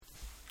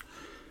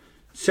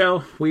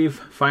So we've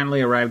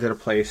finally arrived at a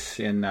place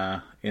in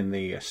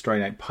the Story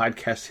Night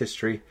podcast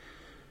history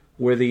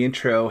where the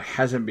intro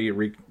hasn't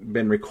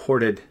been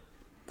recorded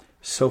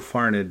so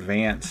far in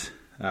advance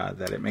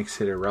that it makes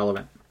it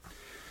irrelevant.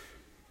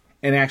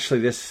 And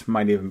actually, this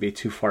might even be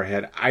too far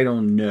ahead. I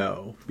don't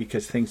know,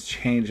 because things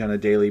change on a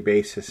daily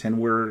basis, and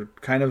we're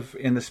kind of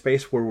in the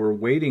space where we're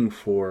waiting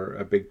for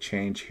a big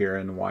change here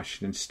in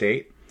Washington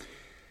State.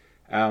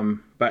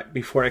 But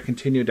before I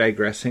continue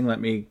digressing, let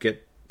me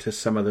get to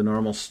some of the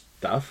normal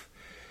stuff.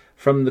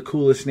 From the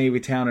coolest Navy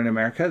town in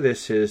America,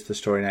 this is the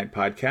Story Night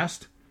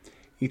Podcast.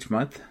 Each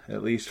month,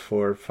 at least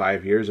for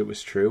 5 years it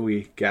was true,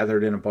 we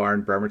gathered in a bar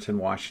in Bremerton,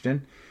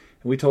 Washington,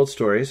 and we told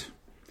stories.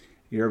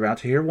 You're about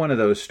to hear one of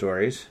those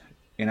stories,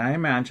 and I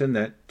imagine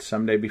that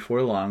someday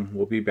before long,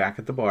 we'll be back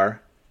at the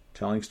bar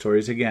telling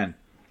stories again.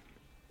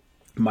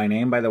 My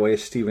name, by the way,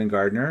 is Stephen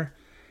Gardner,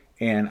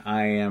 and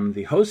I am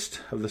the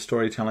host of the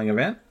storytelling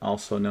event,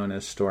 also known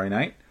as Story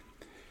Night.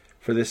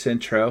 For this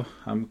intro,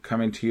 I'm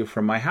coming to you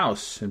from my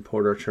house in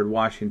Port Orchard,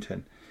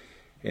 Washington,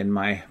 in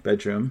my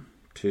bedroom,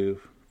 to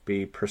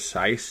be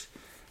precise.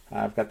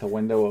 I've got the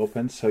window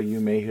open, so you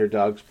may hear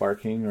dogs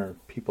barking or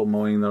people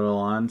mowing their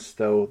lawns,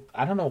 though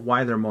I don't know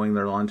why they're mowing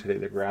their lawn today.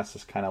 The grass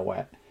is kind of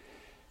wet.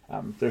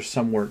 There's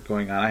some work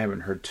going on. I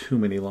haven't heard too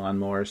many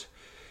lawnmowers.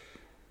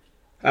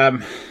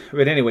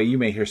 But anyway, you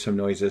may hear some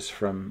noises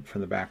from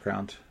the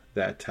background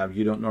that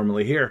you don't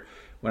normally hear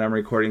when I'm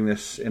recording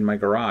this in my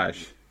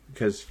garage,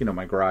 because,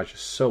 my garage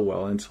is so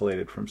well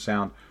insulated from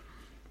sound.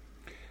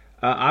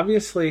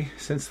 Obviously,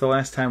 since the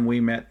last time we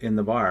met in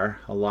the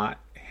bar, a lot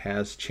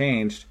has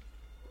changed.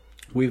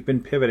 We've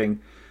been pivoting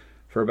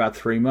for about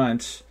 3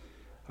 months.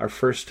 Our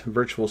first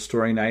virtual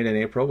story night in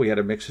April, we had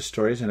a mix of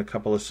stories and a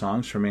couple of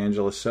songs from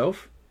Angela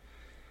Soph.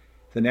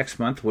 The next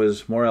month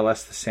was more or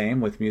less the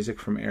same, with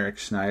music from Eric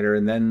Snyder,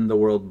 and then the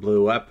world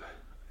blew up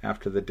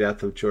after the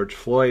death of George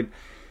Floyd.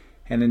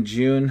 And in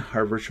June,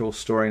 our virtual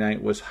story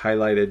night was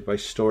highlighted by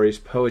stories,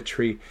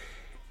 poetry,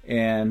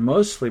 and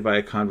mostly by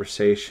a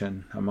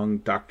conversation among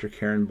Dr.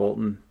 Karen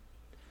Bolton,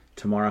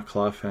 Tamara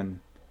Clough, and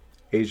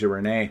Asia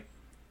Renee.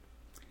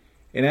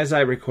 And as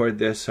I record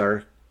this,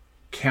 our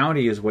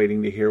county is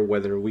waiting to hear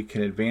whether we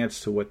can advance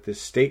to what the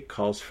state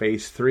calls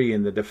Phase 3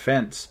 in the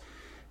defense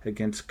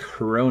against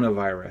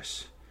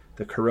coronavirus,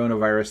 the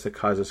coronavirus that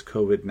causes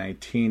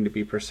COVID-19, to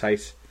be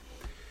precise.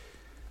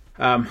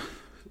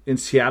 In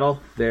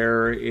Seattle,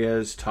 there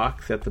is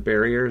talk that the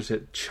barriers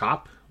at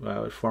CHOP,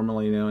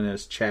 formerly known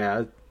as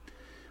CHAD,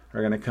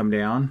 are going to come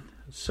down.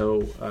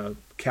 So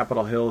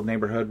Capitol Hill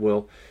neighborhood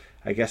will,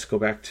 I guess, go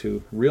back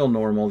to real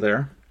normal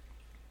there.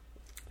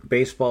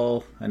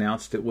 Baseball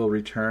announced it will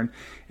return.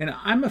 And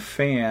I'm a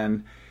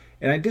fan,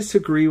 and I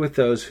disagree with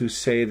those who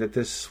say that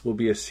this will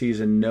be a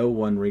season no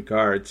one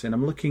regards. And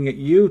I'm looking at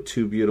you,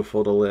 Too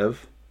Beautiful to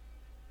Live.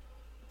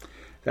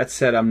 That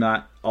said, I'm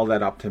not all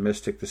that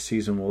optimistic the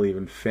season will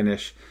even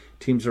finish.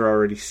 Teams are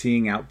already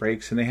seeing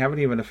outbreaks, and they haven't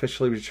even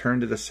officially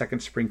returned to the second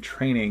spring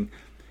training.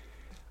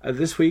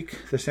 This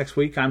next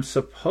week, I'm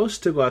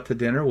supposed to go out to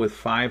dinner with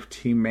 5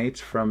 teammates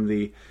from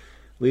the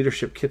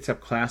Leadership Kitsap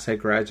class I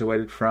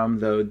graduated from,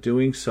 though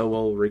doing so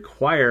will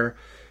require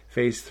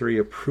Phase 3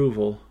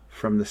 approval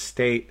from the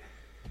state,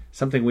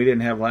 something we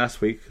didn't have last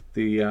week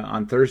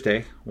on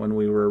Thursday when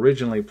we were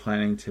originally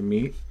planning to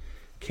meet.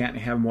 Can't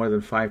have more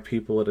than 5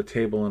 people at a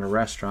table in a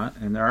restaurant,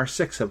 and there are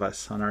 6 of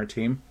us on our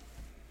team.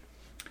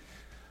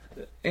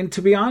 And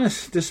to be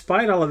honest,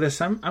 despite all of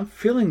this, I'm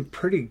feeling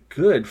pretty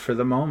good for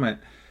the moment.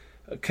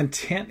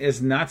 Content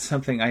is not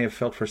something I have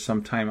felt for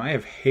some time. I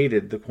have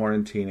hated the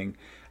quarantining.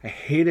 I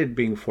hated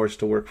being forced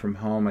to work from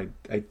home.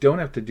 I don't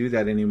have to do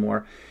that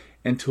anymore.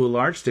 And to a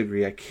large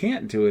degree, I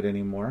can't do it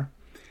anymore.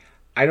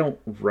 I don't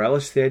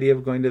relish the idea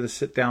of going to the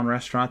sit-down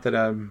restaurant that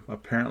I'm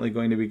apparently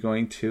going to be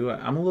going to.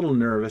 I'm a little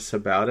nervous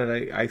about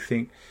it. I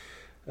think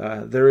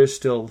there is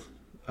still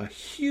a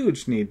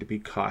huge need to be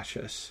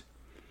cautious.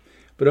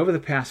 But over the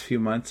past few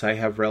months, I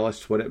have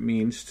relished what it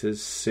means to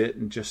sit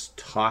and just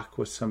talk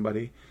with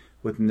somebody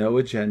with no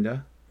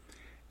agenda.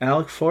 And I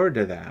look forward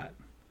to that.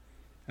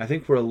 I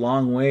think we're a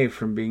long way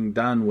from being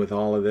done with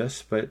all of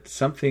this, but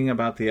something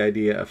about the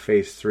idea of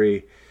Phase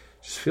 3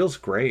 just feels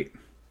great.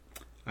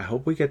 I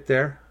hope we get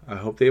there. I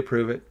hope they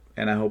approve it,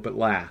 and I hope it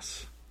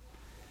lasts.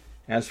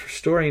 As for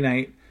Story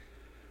Night,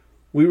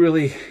 we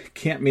really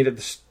can't meet at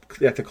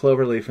the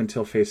Cloverleaf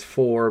until Phase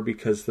 4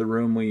 because the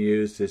room we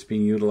used is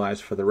being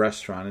utilized for the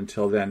restaurant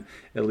until then.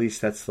 At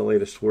least that's the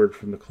latest word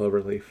from the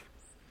Cloverleaf.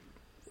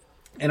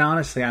 And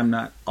honestly, I'm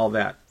not all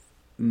that...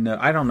 No,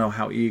 I don't know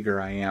how eager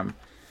I am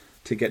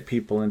to get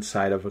people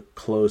inside of a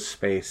closed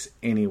space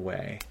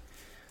anyway.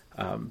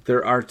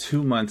 There are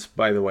 2 months,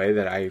 by the way,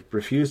 that I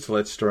refuse to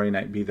let Story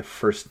Night be the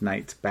first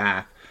nights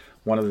back.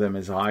 One of them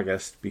is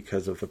August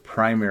because of the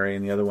primary,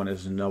 and the other one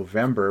is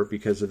November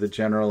because of the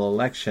general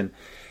election.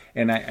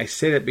 And I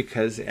say that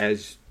because,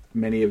 as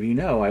many of you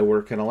know, I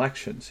work in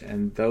elections,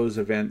 and those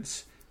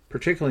events,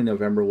 particularly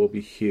November, will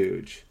be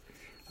huge.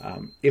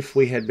 If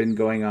we had been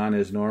going on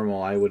as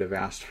normal, I would have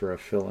asked for a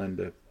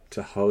fill-in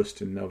to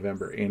host in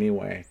November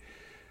anyway.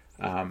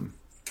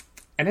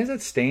 And as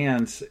it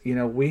stands,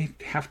 we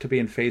have to be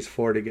in phase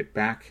 4 to get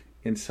back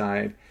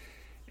inside.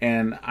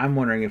 And I'm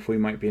wondering if we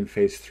might be in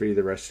phase 3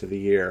 the rest of the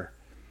year.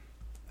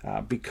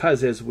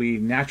 Because as we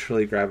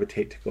naturally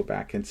gravitate to go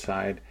back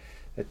inside,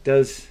 that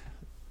does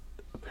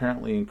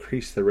apparently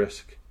increase the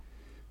risk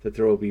that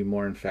there will be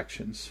more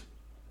infections.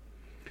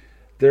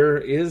 There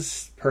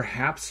is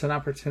perhaps an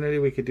opportunity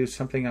we could do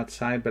something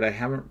outside, but I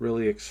haven't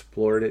really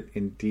explored it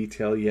in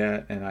detail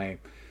yet, and I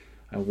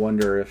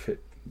wonder if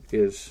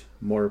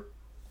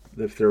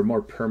if there are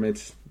more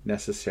permits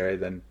necessary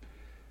than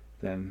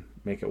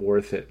make it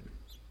worth it.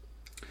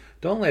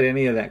 Don't let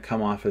any of that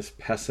come off as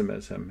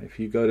pessimism. If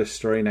you go to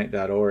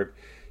storynight.org,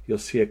 you'll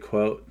see a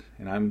quote,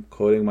 and I'm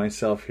quoting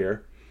myself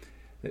here,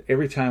 that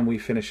every time we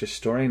finish a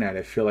story night,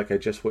 I feel like I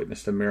just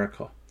witnessed a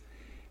miracle.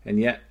 And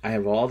yet, I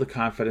have all the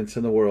confidence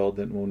in the world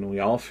that when we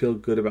all feel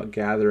good about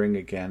gathering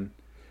again,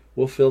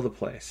 we'll fill the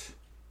place.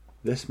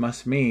 This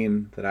must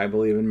mean that I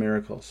believe in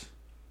miracles.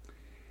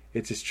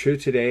 It's as true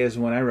today as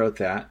when I wrote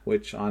that,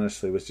 which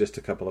honestly was just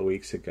a couple of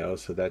weeks ago,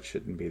 so that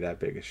shouldn't be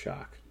that big a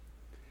shock.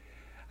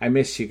 I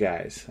miss you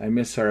guys. I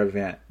miss our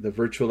event. The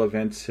virtual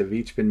events have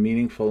each been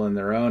meaningful in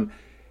their own.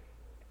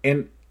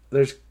 And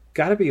there's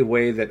got to be a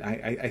way that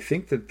I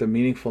think that the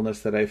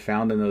meaningfulness that I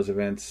found in those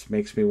events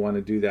makes me want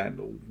to do that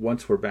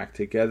once we're back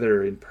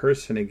together in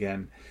person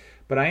again.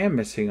 But I am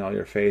missing all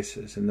your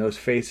faces, and those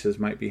faces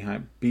might be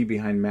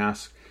behind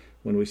masks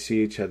when we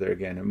see each other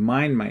again. And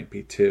mine might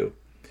be too,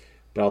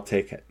 but I'll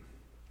take it.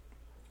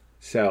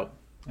 So,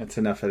 that's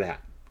enough of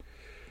that.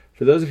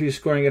 For those of you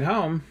scoring at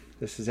home,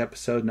 this is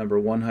episode number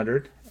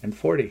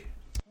 140.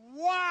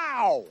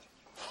 Wow!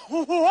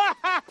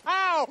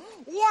 Wow!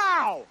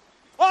 Wow!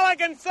 All I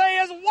can say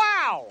is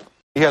wow!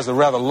 He has a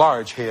rather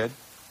large head.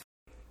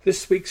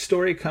 This week's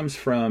story comes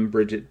from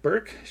Bridget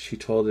Burke. She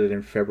told it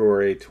in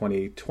February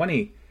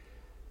 2020.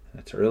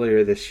 That's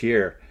earlier this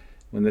year,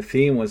 when the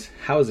theme was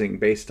housing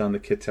based on the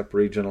Kitsap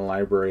Regional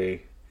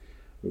Library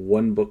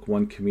One Book,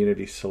 One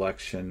Community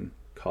selection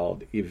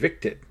called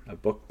Evicted, a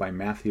book by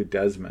Matthew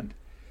Desmond.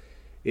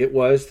 It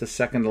was the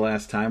second to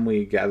last time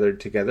we gathered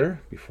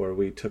together before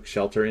we took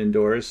shelter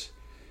indoors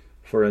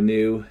for a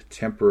new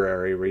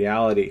temporary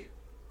reality.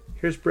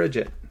 Here's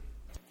Bridget.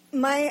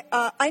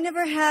 I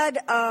never had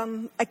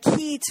a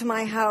key to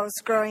my house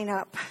growing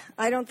up.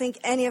 I don't think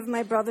any of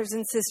my brothers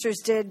and sisters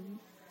did,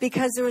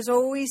 because there was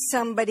always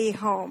somebody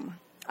home.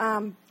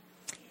 And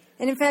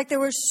in fact, there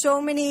were so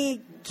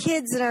many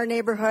kids in our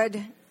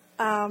neighborhood.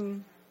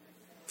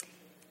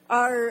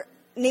 Our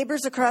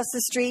neighbors across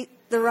the street,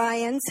 the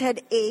Ryans,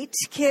 had 8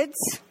 kids.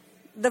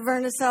 The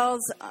Vernacells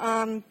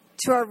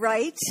to our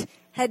right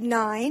had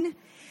 9.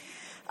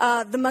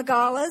 The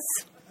Magalas,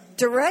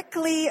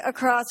 directly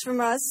across from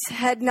us,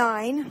 had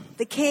 9.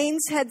 The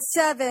Canes had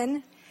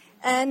 7.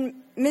 And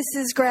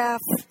Mrs.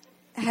 Graff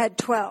had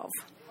 12.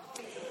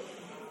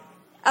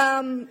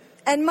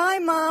 And my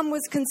mom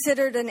was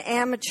considered an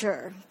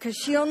amateur because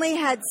she only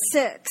had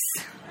 6.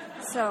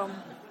 So,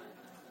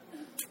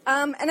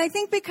 and I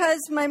think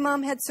because my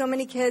mom had so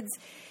many kids,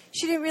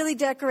 she didn't really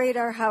decorate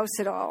our house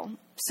at all.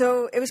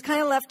 So it was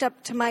kind of left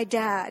up to my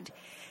dad.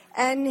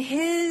 And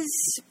his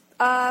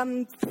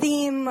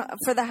theme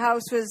for the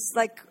house was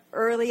like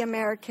early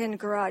American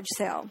garage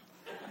sale.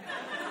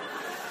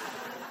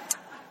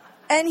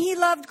 And he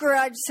loved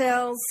garage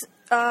sales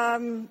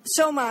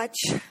so much.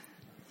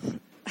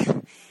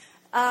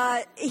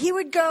 He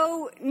would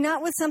go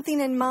not with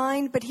something in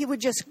mind, but he would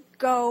just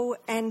go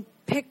and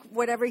pick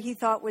whatever he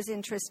thought was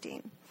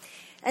interesting.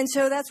 And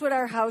so that's what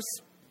our house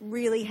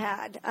really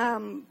had.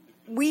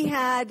 We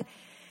had,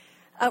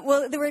 there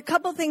were a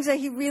couple things that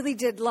he really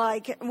did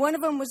like. One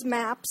of them was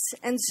maps,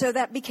 and so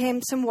that became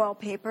some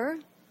wallpaper.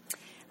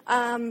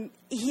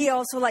 He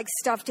also liked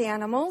stuffed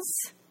animals,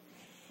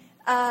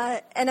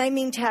 and I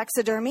mean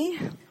taxidermy.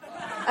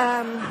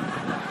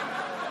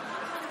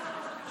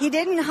 He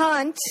didn't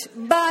hunt,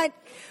 but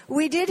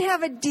we did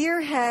have a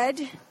deer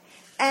head,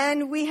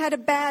 and we had a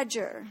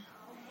badger.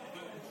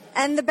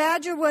 And the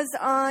badger was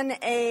on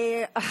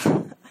a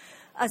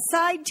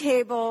side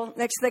table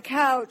next to the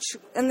couch,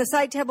 and the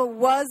side table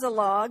was a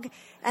log,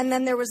 and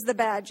then there was the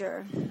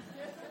badger.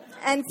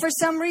 And for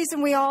some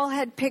reason, we all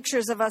had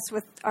pictures of us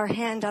with our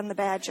hand on the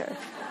badger.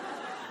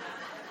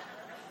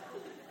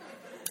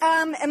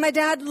 And my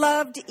dad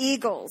loved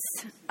eagles.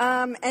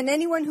 And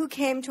anyone who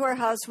came to our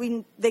house,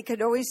 they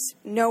could always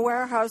know where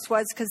our house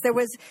was, because there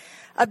was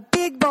a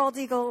big bald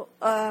eagle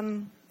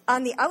on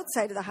the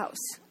outside of the house.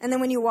 And then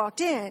when you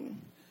walked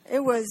in, it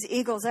was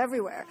eagles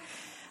everywhere.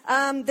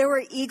 There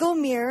were eagle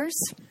mirrors.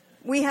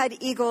 We had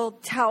eagle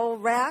towel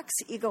racks,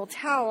 eagle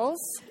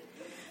towels.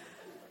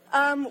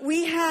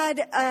 We had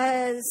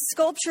a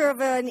sculpture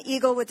of an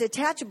eagle with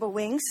detachable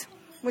wings,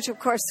 which of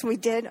course we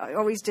did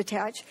always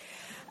detach.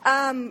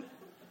 My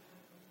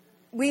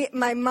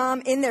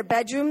mom, in their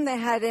bedroom, they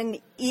had an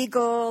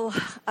eagle,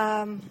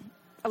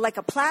 like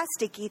a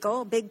plastic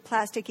eagle, a big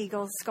plastic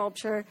eagle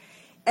sculpture.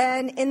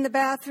 And in the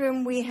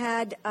bathroom, we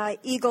had an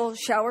eagle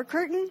shower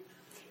curtain.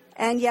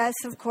 And yes,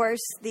 of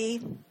course,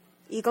 the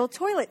eagle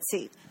toilet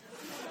seat.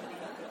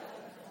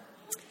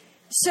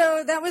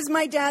 So that was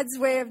my dad's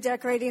way of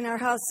decorating our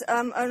house.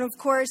 And of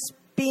course,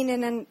 being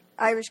in an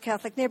Irish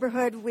Catholic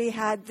neighborhood, we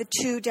had the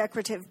 2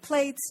 decorative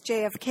plates,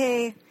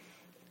 JFK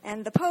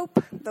and the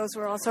Pope. Those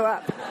were also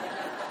up.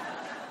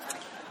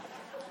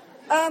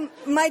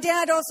 My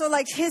dad also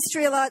liked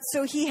history a lot,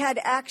 so he had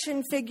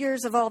action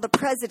figures of all the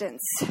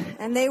presidents.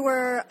 And they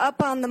were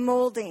up on the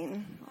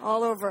molding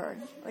all over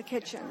the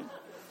kitchen.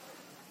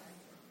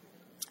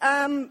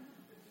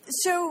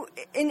 So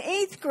in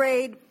 8th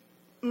grade,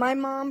 my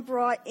mom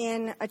brought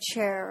in a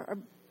chair.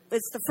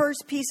 It's the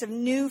first piece of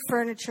new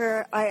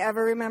furniture I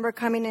ever remember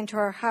coming into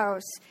our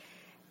house.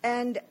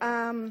 And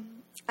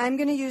I'm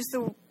going to use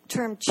the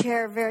term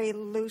chair very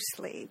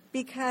loosely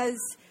because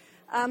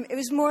it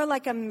was more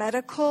like a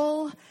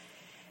medical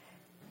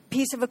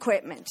piece of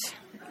equipment.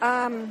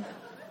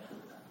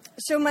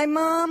 So my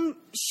mom,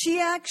 she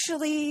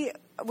actually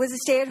was a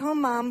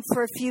stay-at-home mom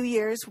for a few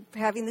years,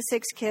 having the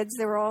 6 kids.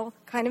 They were all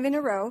kind of in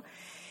a row.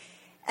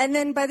 And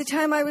then by the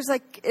time I was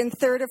like in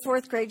 3rd or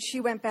 4th grade,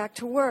 she went back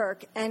to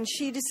work, and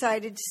she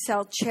decided to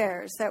sell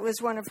chairs. That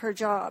was one of her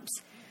jobs.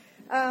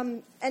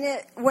 When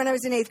I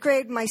was in 8th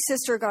grade, my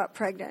sister got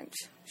pregnant.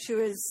 She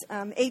was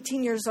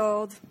 18 years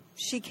old.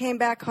 She came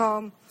back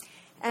home,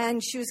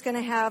 and she was going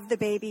to have the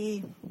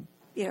baby,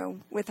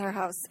 with our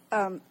house,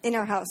 in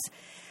our house.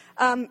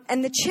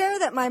 And the chair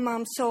that my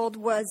mom sold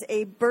was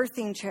a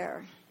birthing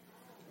chair.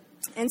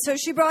 And so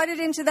she brought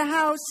it into the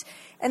house,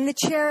 and the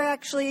chair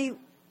actually,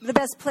 the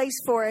best place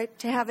for it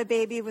to have a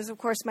baby was, of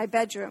course, my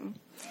bedroom.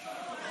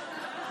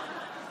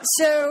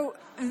 So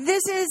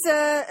this is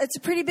it's a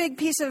pretty big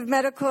piece of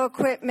medical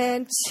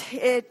equipment.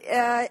 It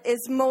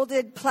is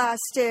molded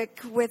plastic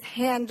with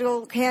hand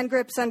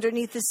grips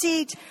underneath the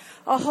seat,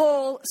 a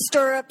hole,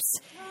 stirrups,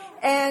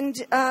 and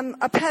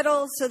a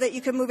pedal so that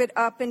you can move it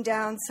up and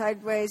down,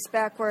 sideways,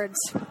 backwards.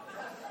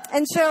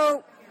 And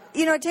so,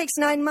 it takes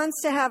 9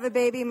 months to have a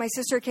baby. My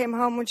sister came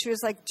home when she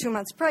was like 2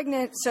 months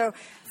pregnant. So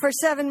for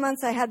 7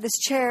 months, I had this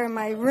chair in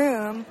my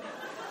room.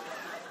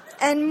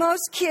 And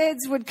most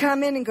kids would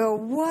come in and go,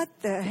 "What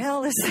the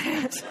hell is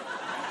that?"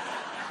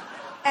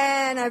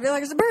 And I'd be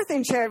like, "It's a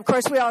birthing chair." Of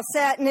course, we all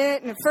sat in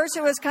it. And at first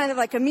it was kind of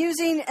like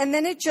amusing. And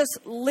then it just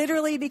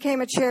literally became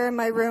a chair in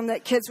my room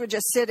that kids would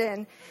just sit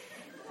in.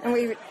 And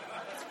we would...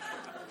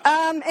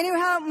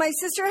 Anyhow, my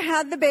sister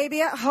had the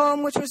baby at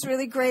home, which was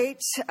really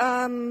great.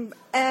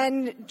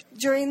 And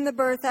during the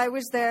birth, I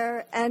was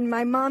there, and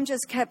my mom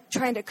just kept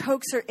trying to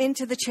coax her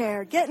into the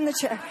chair. Get in the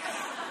chair.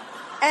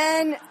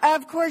 And,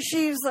 of course,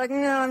 she was like,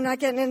 "No, I'm not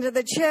getting into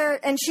the chair."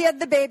 And she had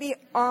the baby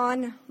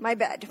on my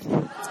bed.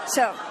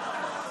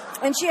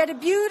 And she had a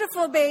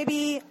beautiful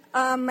baby,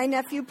 my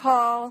nephew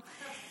Paul.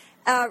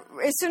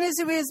 As soon as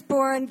he was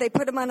born, they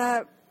put him on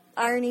a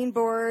ironing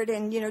board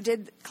and,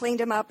 cleaned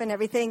him up and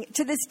everything.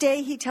 To this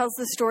day, he tells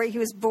the story he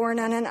was born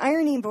on an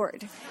ironing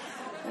board.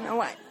 I don't know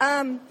why.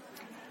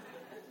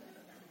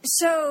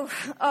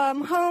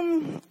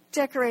 Home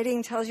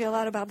decorating tells you a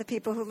lot about the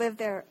people who live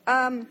there.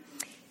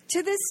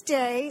 To this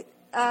day,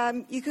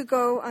 you could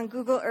go on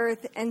Google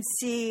Earth and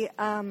see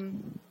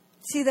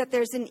that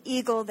there's an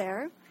eagle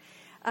there.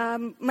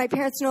 My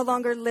parents no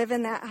longer live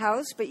in that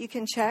house, but you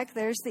can check.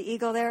 There's the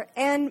eagle there.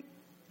 And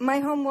my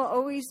home will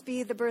always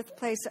be the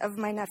birthplace of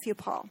my nephew,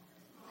 Paul.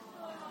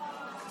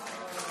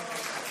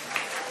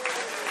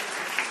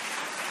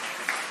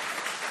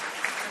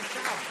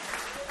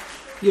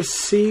 You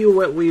see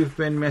what we've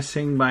been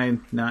missing by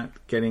not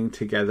getting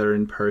together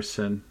in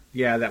person.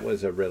 Yeah, that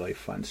was a really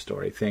fun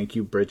story. Thank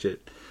you,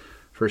 Bridget,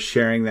 for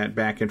sharing that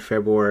back in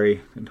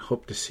February, and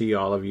hope to see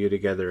all of you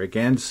together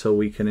again so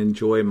we can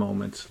enjoy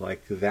moments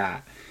like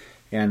that.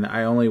 And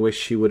I only wish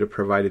she would have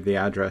provided the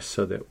address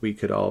so that we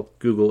could all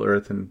Google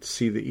Earth and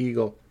see the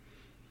eagle.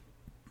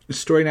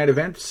 Story Night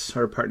events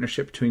are a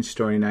partnership between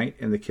Story Night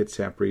and the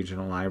Kitsap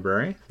Regional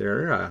Library.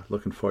 They're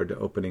looking forward to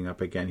opening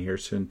up again here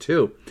soon,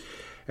 too.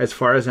 As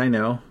far as I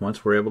know,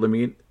 once we're able to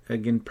meet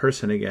in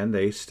person again,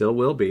 they still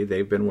will be.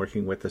 They've been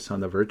working with us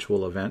on the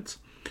virtual events.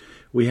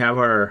 We have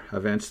our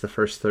events the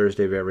first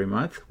Thursday of every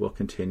month. We'll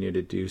continue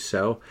to do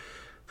so.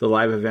 The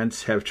live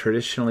events have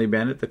traditionally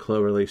been at the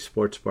Cloverleaf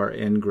Sports Bar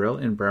and Grill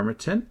in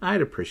Bremerton.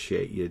 I'd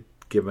appreciate you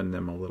giving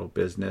them a little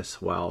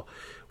business while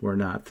we're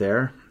not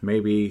there.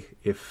 Maybe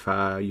if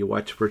you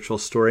watch Virtual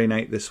Story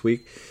Night this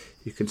week,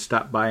 you can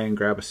stop by and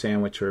grab a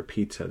sandwich or a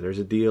pizza. There's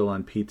a deal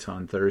on pizza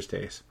on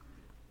Thursdays.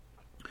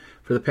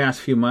 For the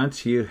past few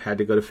months, you had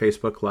to go to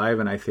Facebook Live,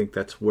 and I think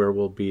that's where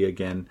we'll be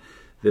again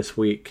this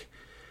week.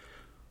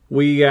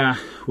 We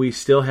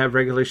still have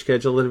regular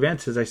scheduled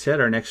events. As I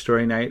said, our next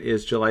Story Night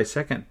is July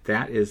 2nd.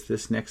 That is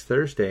this next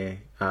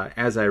Thursday,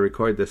 as I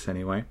record this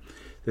anyway.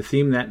 The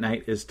theme that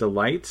night is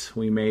delights.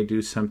 We may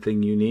do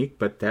something unique,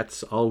 but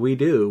that's all we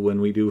do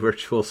when we do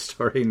virtual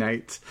Story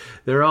Nights.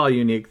 They're all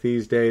unique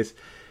these days.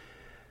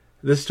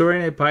 The Story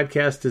Night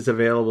podcast is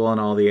available on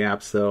all the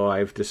apps, though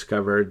I've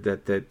discovered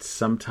that that's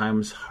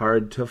sometimes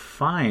hard to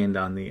find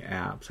on the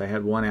apps. I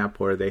had one app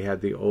where they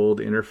had the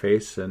old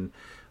interface and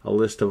a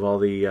list of all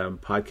the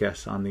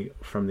podcasts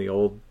from the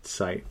old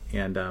site,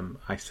 and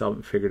I still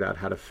haven't figured out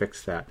how to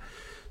fix that.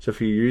 So if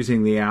you're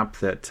using the app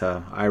that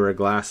Ira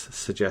Glass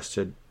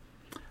suggested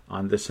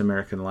on This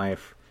American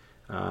Life,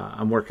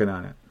 I'm working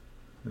on it.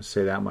 I'll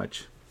say that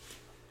much.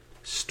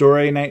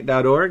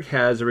 StoryNight.org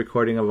has a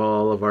recording of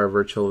all of our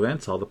virtual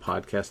events, all the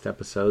podcast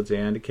episodes,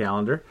 and a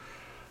calendar.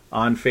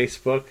 On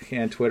Facebook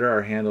and Twitter,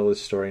 our handle is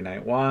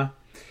StoryNightWA.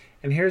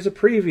 And here's a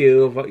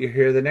preview of what you'll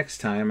hear the next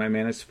time I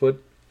manage to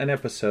put an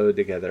episode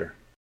together.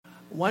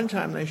 One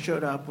time they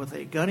showed up with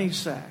a gunny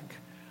sack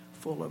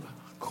full of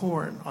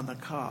corn on the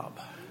cob.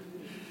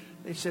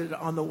 They said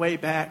on the way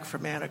back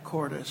from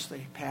Anacortes,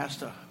 they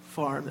passed a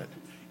farm that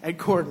had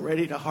corn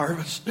ready to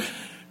harvest.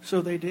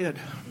 So they did.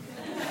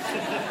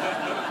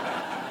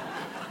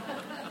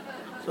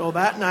 So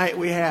that night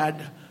we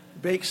had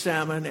baked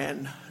salmon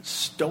and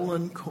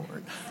stolen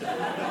corn.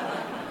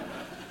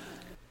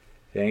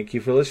 Thank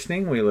you for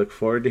listening. We look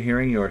forward to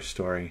hearing your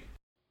story.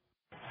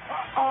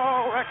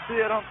 Oh,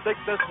 actually, I don't think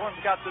this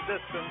one's got the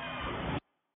distance.